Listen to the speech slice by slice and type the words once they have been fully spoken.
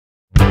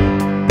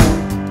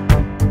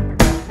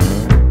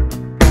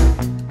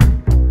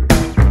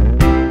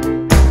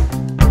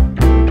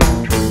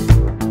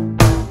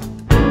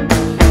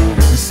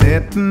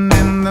sitting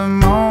in the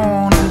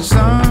morning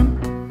sun.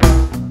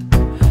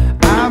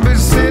 I'll be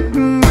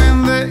sitting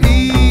when the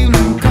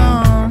evening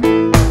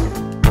comes,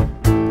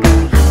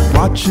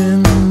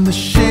 watching the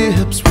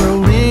ships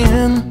roll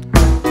in,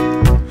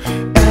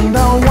 and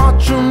I'll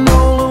watch them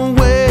roll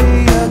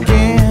away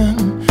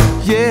again.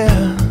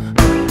 Yeah,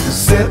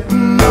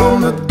 sitting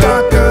on the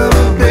dock of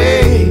the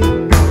bay,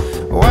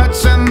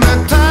 watching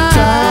the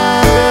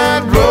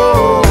tide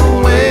roll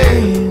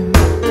away.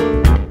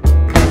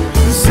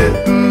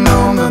 Sitting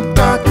on the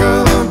dock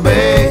of the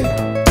bay,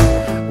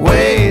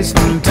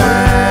 wasting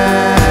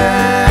time.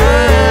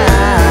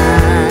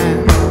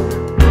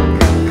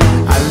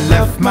 I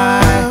left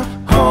my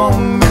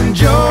home in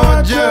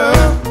Georgia,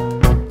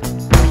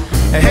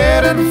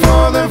 headed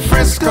for the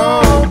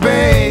Frisco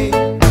Bay.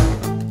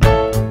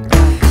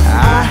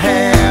 I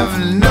have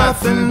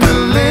nothing to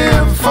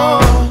live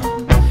for,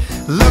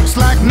 looks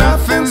like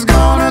nothing's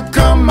gonna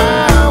come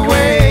my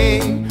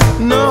way.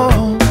 No,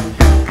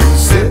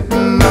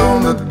 sitting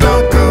on the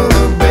dock of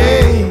the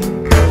bay,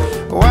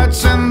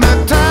 watching the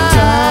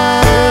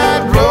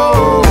tide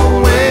roll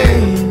away.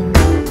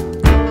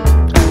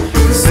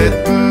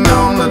 Sitting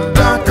on the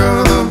dock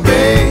of the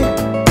bay,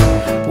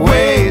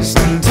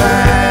 wasting time.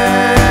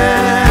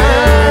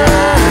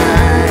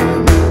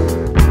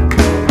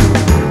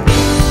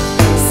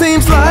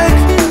 Seems like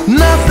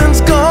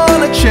nothing's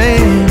gonna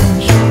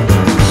change,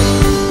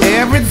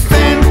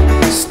 everything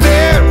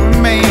still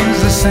remains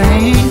the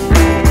same.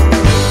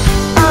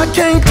 I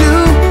can't do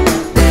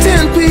what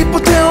 10 people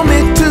tell me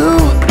to,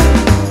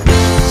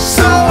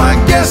 so I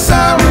guess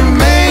I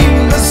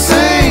remain the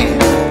same.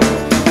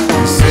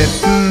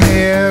 Sitting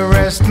here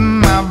resting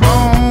my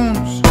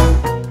bones,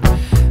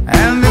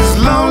 and this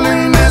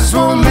loneliness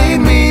won't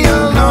leave me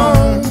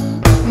alone.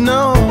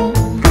 No,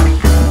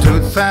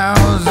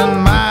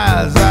 2,000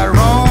 miles I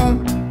roam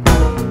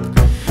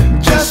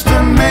just to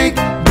make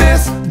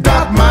this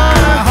dock my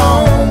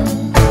home.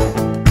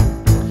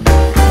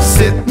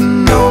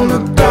 Sitting on the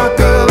dock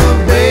of the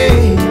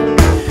bay,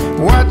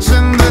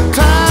 watching the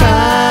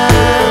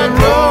tide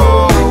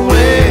roll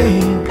away.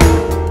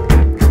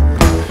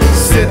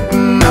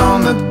 Sitting on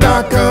the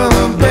dock of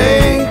the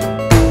bay,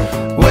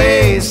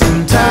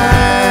 wasting time.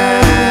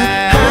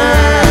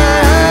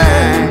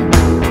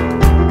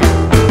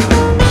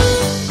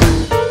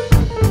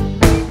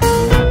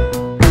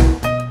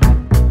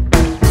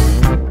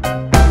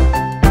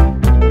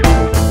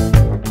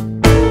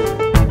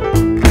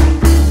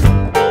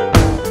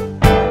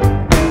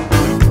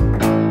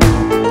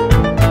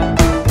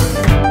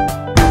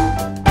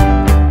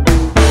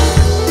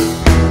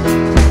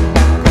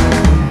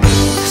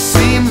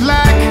 Seems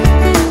like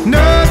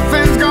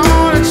nothing's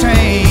gonna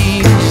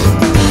change,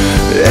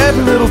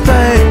 every little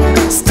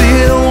thing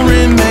still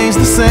remains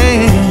the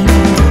same.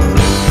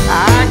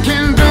 I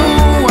can do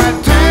what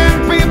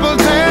 10 people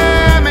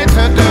tell me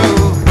to do,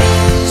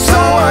 so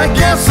I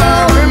guess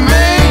I'll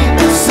remain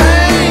the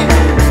same.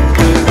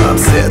 I'm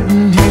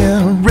sitting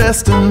here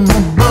resting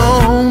my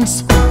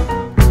bones,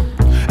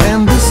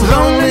 and this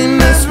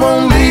loneliness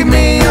won't leave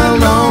me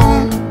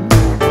alone.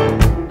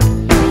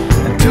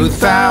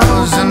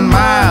 2,000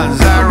 miles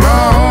I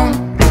roam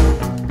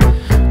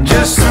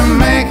just to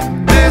make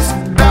this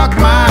dock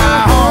my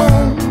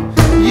home.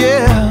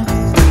 Yeah,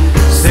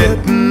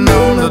 sitting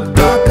on the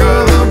dock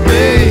of the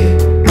bay,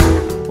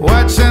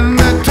 watching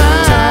the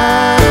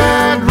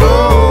tide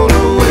roll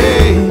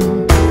away.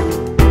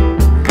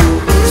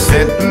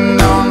 Sitting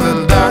on the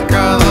dock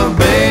of the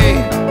bay,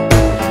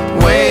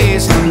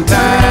 wasting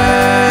time.